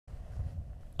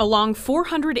Along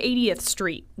 480th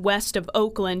Street, west of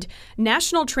Oakland,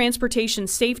 National Transportation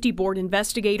Safety Board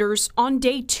investigators on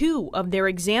day 2 of their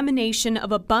examination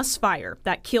of a bus fire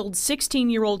that killed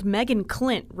 16-year-old Megan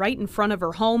Clint right in front of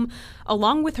her home,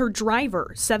 along with her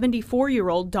driver,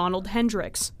 74-year-old Donald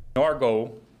Hendricks. Our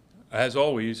goal, as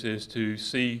always, is to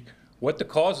see what the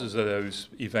causes of those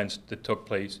events that took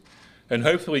place and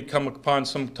hopefully come upon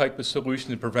some type of solution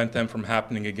to prevent them from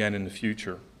happening again in the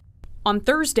future. On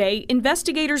Thursday,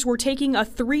 investigators were taking a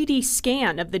 3D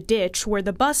scan of the ditch where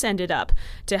the bus ended up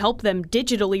to help them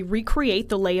digitally recreate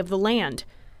the lay of the land.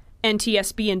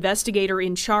 NTSB investigator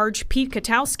in charge Pete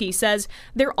Katowski says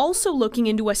they're also looking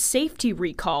into a safety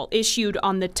recall issued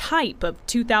on the type of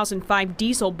 2005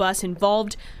 diesel bus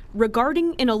involved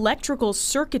regarding an electrical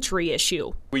circuitry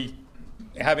issue. We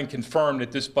haven't confirmed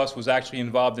that this bus was actually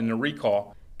involved in the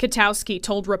recall. Katowski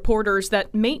told reporters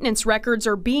that maintenance records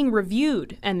are being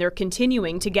reviewed and they're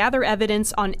continuing to gather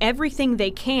evidence on everything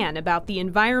they can about the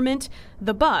environment,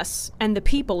 the bus, and the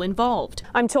people involved.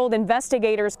 I'm told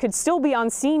investigators could still be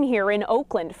on scene here in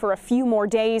Oakland for a few more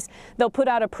days. They'll put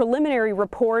out a preliminary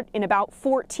report in about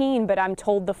 14, but I'm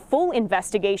told the full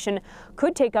investigation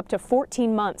could take up to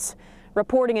 14 months.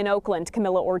 Reporting in Oakland,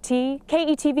 Camila Orti,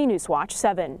 KETV Newswatch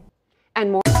 7.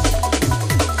 And more.